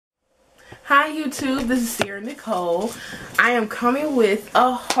Hi YouTube, this is Sarah Nicole. I am coming with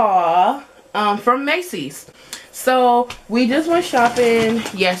a haul from Macy's. So we just went shopping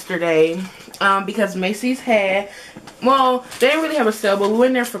yesterday because Macy's had, well, they didn't really have a sale, but we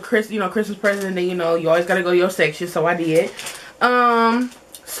went there for Christmas present, and then you always gotta go to your section, so I did.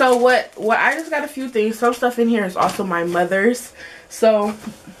 So what I just got a few things. Some stuff in here is also my mother's, so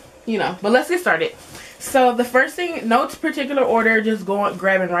but let's get started. So the first thing, no particular order, just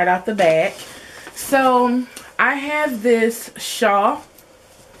grabbing right out the bag. So I have this shawl.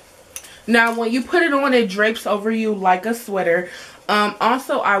 Now when you put it on, it drapes over you like a sweater.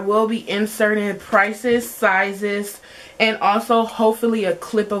 Also I will be inserting prices, sizes, and also hopefully a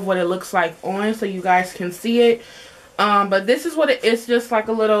clip of what it looks like on, so you guys can see it. But this is what it is, just like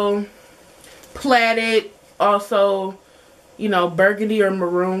a little plaited, also burgundy or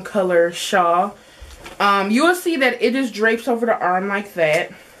maroon color shawl. You will see that it just drapes over the arm like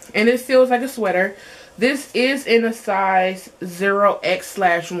that, and it feels like a sweater. This is in a size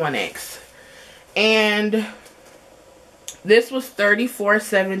 0X/1X, and this was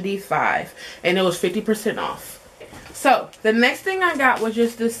 $34.75, and it was 50% off. So the next thing I got was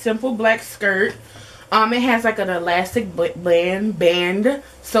just this simple black skirt. It has like an elastic band,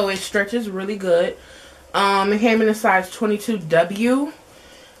 so it stretches really good. It came in a size 22W.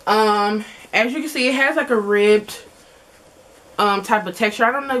 As you can see, it has like a ribbed type of texture.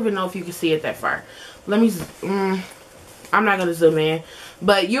 I don't even know if you can see it that far. Let me I'm not gonna zoom in,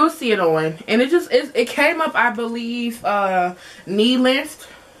 but you'll see it on. And it came up, I believe, knee length,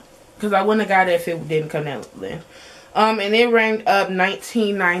 because I wouldn't have got it if it didn't come that length. And it ranked up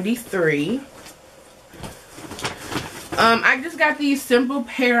 $19.93. I just got these simple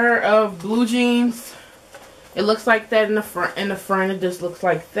pair of blue jeans. It looks like that in the front. In the front, it just looks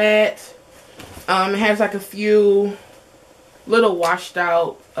like that. It has like a few little washed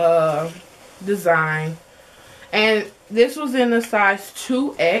out design, and this was in the size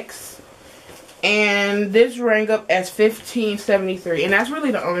 2X, and this rang up as $15.73, and that's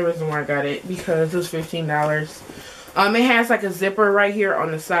really the only reason why I got it, because it was $15. It has like a zipper right here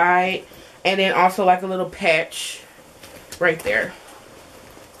on the side, and then also like a little patch right there,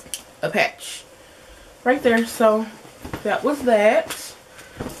 a patch right there. So that was that.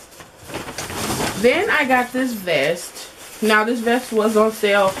 Then I got this vest. Now this vest was on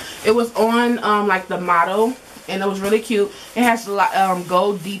sale. It was on like the model, and it was really cute. It has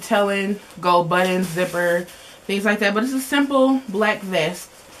gold detailing, gold buttons, zipper, things like that. But it's a simple black vest,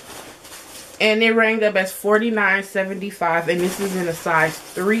 and it rang up as $49.75, and this is in a size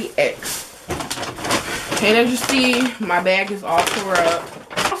 3X. And as you see, my bag is all tore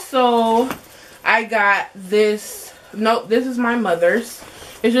up. Also, I got this. Nope, this is my mother's.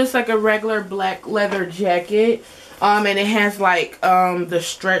 It's just like a regular black leather jacket, and it has like the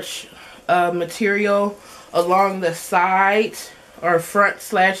stretch material along the side, or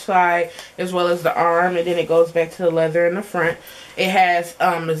front/side, as well as the arm, and then it goes back to the leather in the front. It has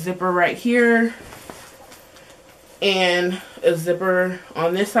a zipper right here, and a zipper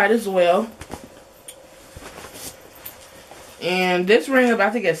on this side as well. And this ring up, I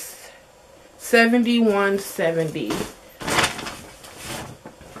think it's $71.70.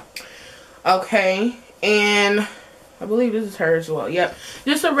 Okay, and I believe this is her as well. Yep,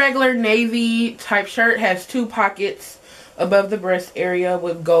 just a regular navy type shirt. Has two pockets above the breast area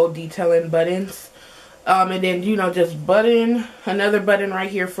with gold detailing buttons, and then just another button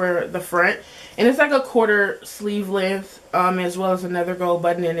right here for the front, and it's like a quarter sleeve length, as well as another gold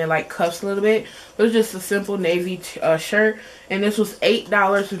button, and it like cuffs a little bit. It was just a simple navy shirt, and this was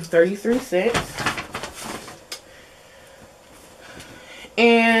 $8.33.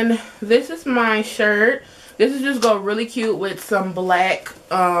 And this is my shirt. This is just go really cute with some black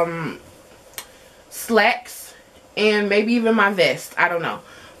slacks, and maybe even my vest. I don't know,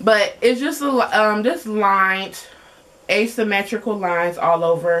 but it's just just lined, asymmetrical lines all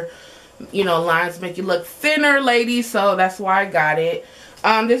over. Lines make you look thinner, ladies, so that's why I got it.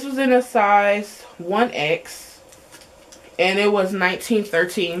 This was in a size 1X, and it was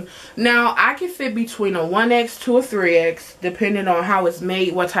 $19.13. Now I can fit between a 1X to a 3X depending on how it's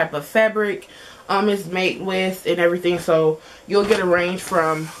made, what type of fabric it's made with, and everything. So you'll get a range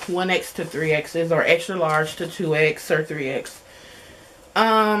from 1X to 3X's, or extra large to 2X or 3X.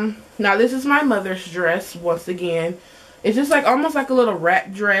 Now this is my mother's dress. Once again, it's just like almost like a little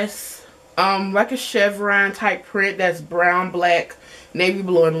wrap dress, like a chevron type print that's brown, black, navy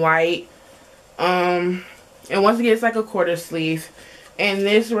blue, and white. And once again, it's like a quarter sleeve, and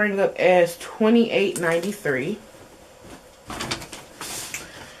this rang up as $28.93.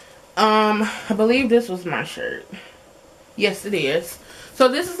 I believe this was my shirt. Yes, it is. So So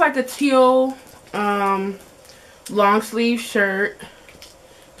this is like a teal long sleeve shirt.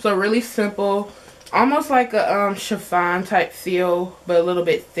 So really simple, almost like a chiffon type feel, but a little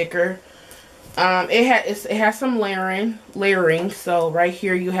bit thicker. It has some layering. So right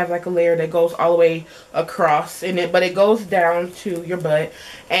here you have like a layer that goes all the way across in it, but it goes down to your butt.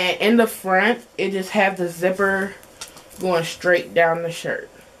 And in the front, it just have the zipper going straight down the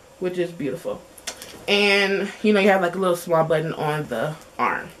shirt, which is beautiful. And you know, you have like a little small button on the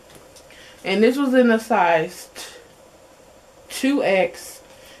arm. And this was in a size 2X,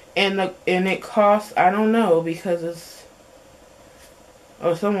 and it cost, I don't know, because it's,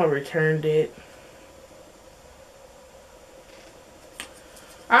 oh, someone returned it.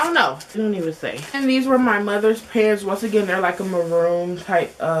 I don't know. I don't even say. And these were my mother's pants. Once again, they're like a maroon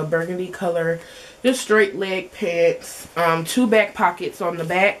type burgundy color. Just straight leg pants. 2 back pockets on the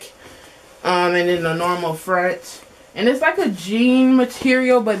back. And then the normal front. And it's like a jean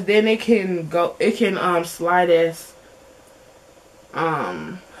material, but then it can slide as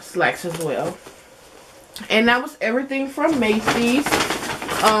slacks as well. And that was everything from Macy's.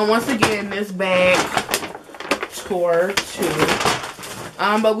 Once again, this bag tore too.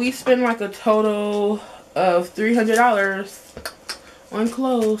 But we spent like a total of $300 on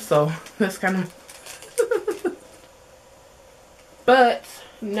clothes, so that's kind of. But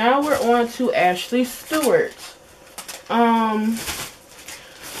now we're on to Ashley Stewart.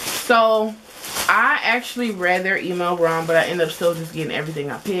 So I actually read their email wrong, but I ended up still just getting everything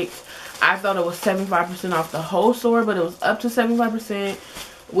I picked. I thought it was 75% off the whole store, but it was up to 75%,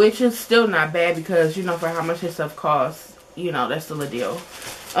 which is still not bad because, you know, for how much this stuff costs, you know, that's still a deal.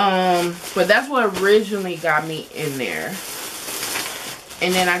 But that's what originally got me in there.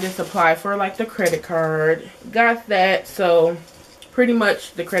 And then I just applied for like the credit card, got that. So pretty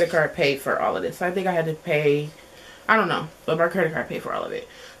much the credit card paid for all of this. I think I had to pay, I don't know, but my credit card paid for all of it.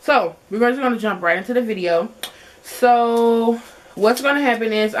 So we're just going to jump right into the video. So what's going to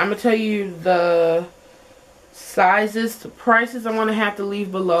happen is I'm going to tell you the sizes, the prices I'm going to have to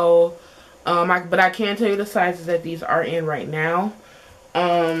leave below. But I can tell you the sizes that these are in right now.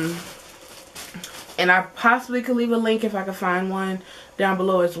 And I possibly could leave a link if I could find one down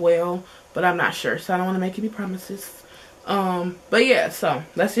below as well. But I'm not sure, so I don't want to make any promises. But yeah, so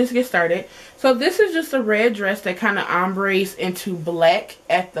let's just get started. So this is just a red dress that kind of ombres into black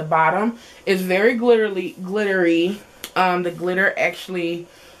at the bottom. It's very glittery. The glitter actually,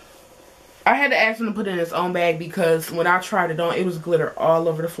 I had to ask him to put it in his own bag because when I tried it on, it was glitter all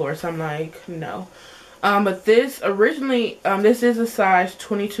over the floor. So I'm like, no. But this originally, this is a size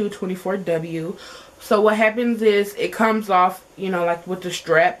 22-24W. So what happens is it comes off, you know, like with the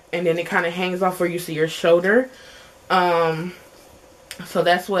strap, and then it kind of hangs off where you see your shoulder. So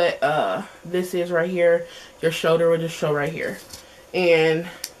that's what this is right here. Your shoulder will just show right here.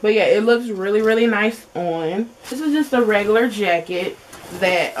 But yeah, it looks really, really nice on. This is just a regular jacket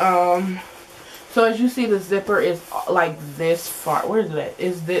that, so as you see, the zipper is like this far. Where is it?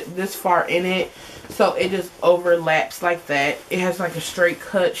 Is this far in it? So it just overlaps like that. It has like a straight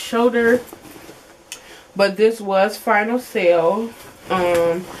cut shoulder. But this was final sale.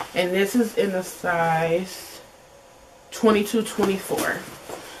 And this is in the size 22-24.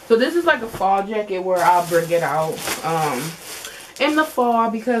 So this is like a fall jacket where I'll bring it out in the fall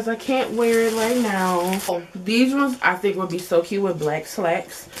because I can't wear it right now. These ones I think would be so cute with black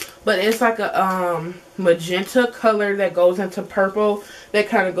slacks. But it's like a magenta color that goes into purple, that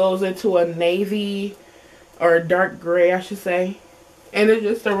kind of goes into a navy or a dark gray, I should say. And it's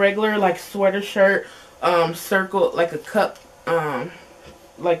just a regular like sweater shirt, circle like a cup,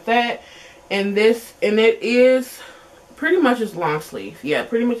 like that. And it is pretty much just long sleeve. Yeah,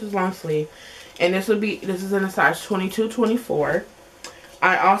 pretty much just long sleeve. And this is in a size 22-24.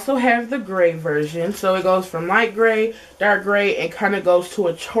 I also have the gray version. So it goes from light gray, dark gray, and kind of goes to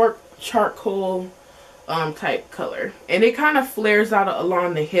a charcoal type color. And it kind of flares out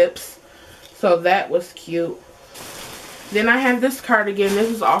along the hips. So that was cute. Then I have this cardigan.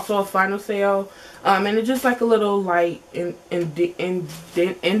 This is also a final sale. And it's just like a little light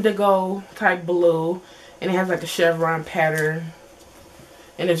indigo type blue. And it has like a chevron pattern.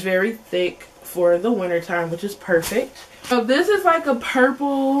 And it's very thick for the winter time, which is perfect. So this is like a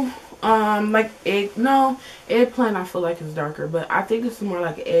purple, like eggplant. I feel like it's darker, but I think it's more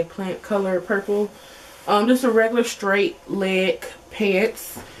like an eggplant color purple. Just a regular straight leg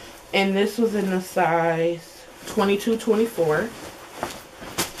pants. And this was in the size 22-24.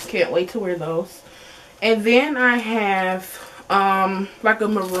 Can't wait to wear those. And then I have like a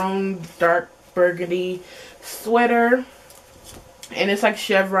maroon dark burgundy sweater, and it's like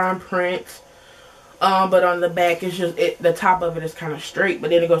chevron print. But on the back it's just the top of it is kind of straight,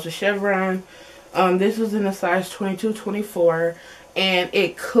 but then it goes to chevron. This is in a size 22-24, and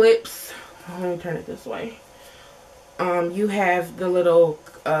it clips. Let me turn it this way. You have the little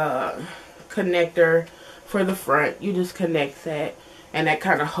connector for the front. You just connect that, and that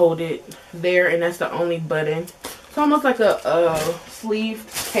kind of hold it there, and that's the only button. It's almost like a sleeve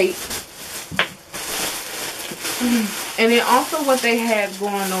tape. And then also what they had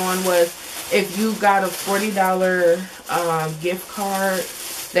going on was if you got a $40 gift card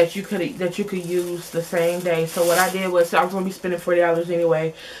that you could use the same day. So what I did was, so I was gonna be spending $40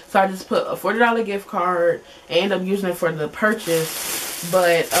 anyway, so I just put a $40 gift card and ended up using it for the purchase.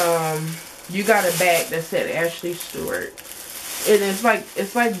 But you got a bag that said Ashley Stewart, and it's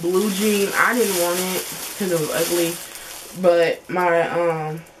like blue jean. I didn't want it because it was ugly, but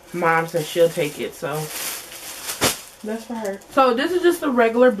my mom said she'll take it, so that's for her. So this is just a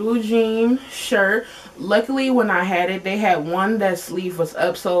regular blue jean shirt. Luckily when I had it, they had one that sleeve was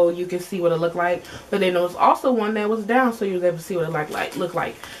up so you can see what it looked like, but then there was also one that was down so you was able to see what it looked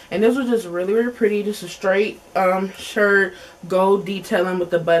like. And this was just really, really pretty. Just a straight shirt, gold detailing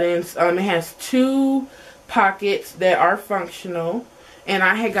with the buttons. It has 2 pockets that are functional, and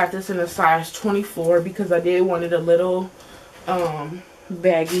I had got this in a size 24 because I did want it a little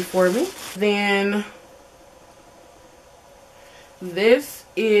baggy for me. Then this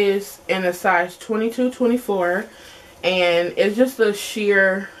is in a size 22-24, and it's just a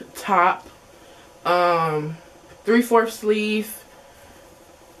sheer top, 3/4 sleeve,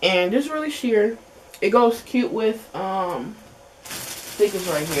 and just really sheer. It goes cute with stickers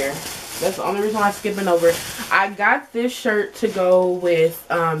right here. That's the only reason why I'm skipping over it. I got this shirt to go with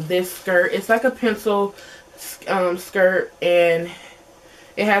this skirt. It's like a pencil skirt, and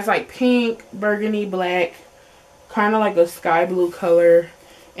it has like pink, burgundy, black, kind of like a sky blue color,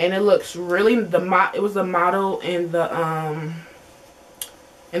 and it looks really, it was a model in the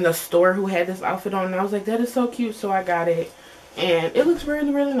store who had this outfit on, and I was like, that is so cute, so I got it, and it looks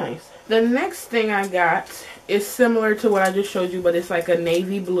really, really nice. The next thing I got is similar to what I just showed you, but it's like a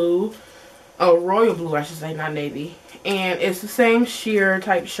navy blue, a royal blue I should say, not navy, and it's the same sheer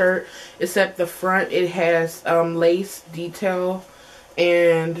type shirt except the front it has lace detail,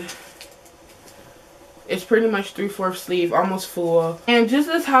 and it's pretty much 3/4 sleeve, almost full. And just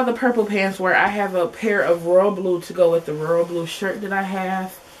as how the purple pants were, I have a pair of royal blue to go with the royal blue shirt that I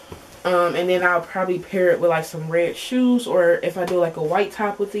have. And then I'll probably pair it with like some red shoes, or if I do like a white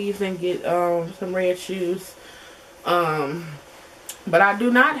top with these, then get some red shoes. But I do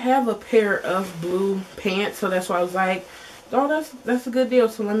not have a pair of blue pants, so that's why I was like, oh, that's a good deal,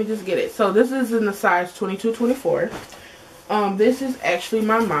 so let me just get it. So this is in the size 22-24. This is actually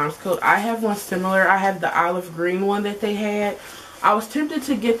my mom's coat. I have one similar. I have the olive green one that they had. I was tempted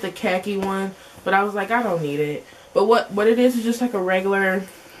to get the khaki one, but I was like, I don't need it. But what it is just like a regular,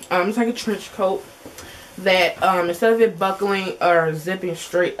 it's like a trench coat that instead of it buckling or zipping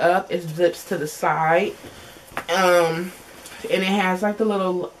straight up, it zips to the side. And it has like the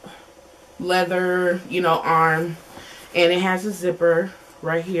little leather, arm, and it has a zipper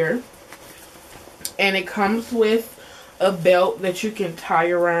right here. And it comes with a belt that you can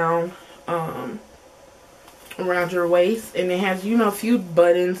tie around around your waist, and it has a few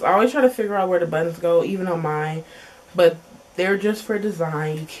buttons. I always try to figure out where the buttons go, even on mine, but they're just for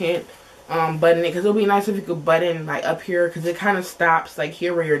design. You can't button it, because it would be nice if you could button like up here, because it kind of stops like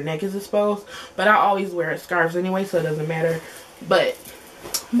here where your neck is exposed, but I always wear scarves anyway, so it doesn't matter. But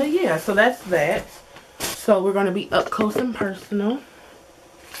yeah, so that's that. So we're going to be up close and personal.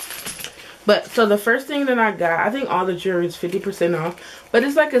 But so the first thing that I got, I think all the jewelry is 50% off, but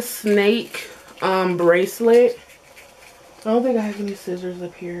it's like a snake bracelet. I don't think I have any scissors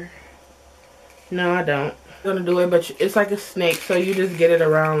up here. No, I don't. I'm gonna do it, but it's like a snake, so you just get it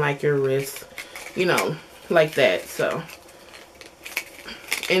around like your wrist, like that. So,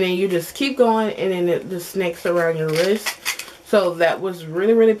 and then you just keep going, and then it just snakes around your wrist. So that was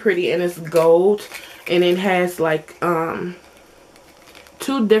really, really pretty, and it's gold, and it has like 2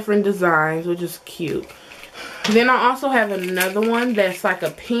 different designs, which is cute. Then I also have another one that's like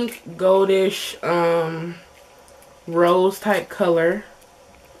a pink goldish rose type color.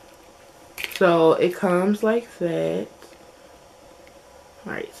 So it comes like that.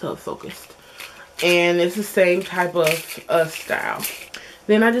 Alright, so focused. And it's the same type of style.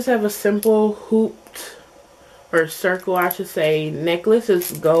 Then I just have a simple hooped, or circle I should say, necklace.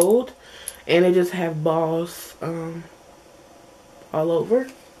 It's gold, and it just have balls all over.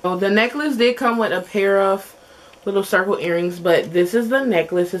 So the necklace did come with a pair of little circle earrings, but this is the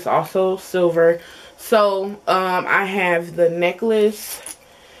necklace. It's also silver. So I have the necklace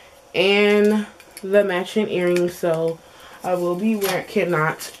and the matching earrings, so I will be wearing,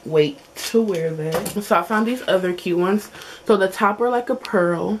 cannot wait to wear that. So I found these other cute ones. So the top are like a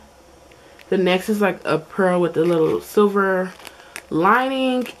pearl. The next is like a pearl with the little silver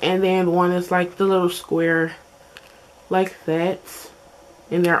lining. And then one is like the little square like that.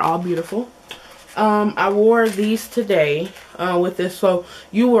 And they're all beautiful. I wore these today with this. So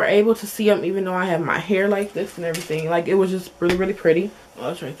you were able to see them even though I have my hair like this and everything. Like it was just really, really pretty.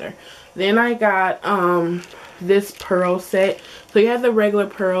 Oh, it's right there. Then I got this pearl set. So you have the regular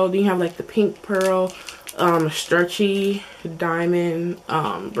pearl, then you have like the pink pearl, stretchy diamond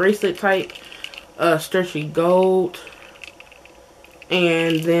bracelet type, stretchy gold,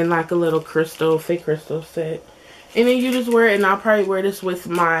 and then like a little crystal, fake crystal set. And then you just wear it, and I'll probably wear this with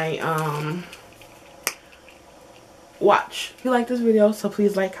my watch. If you like this video, so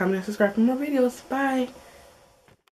please like, comment, and subscribe for more videos. Bye.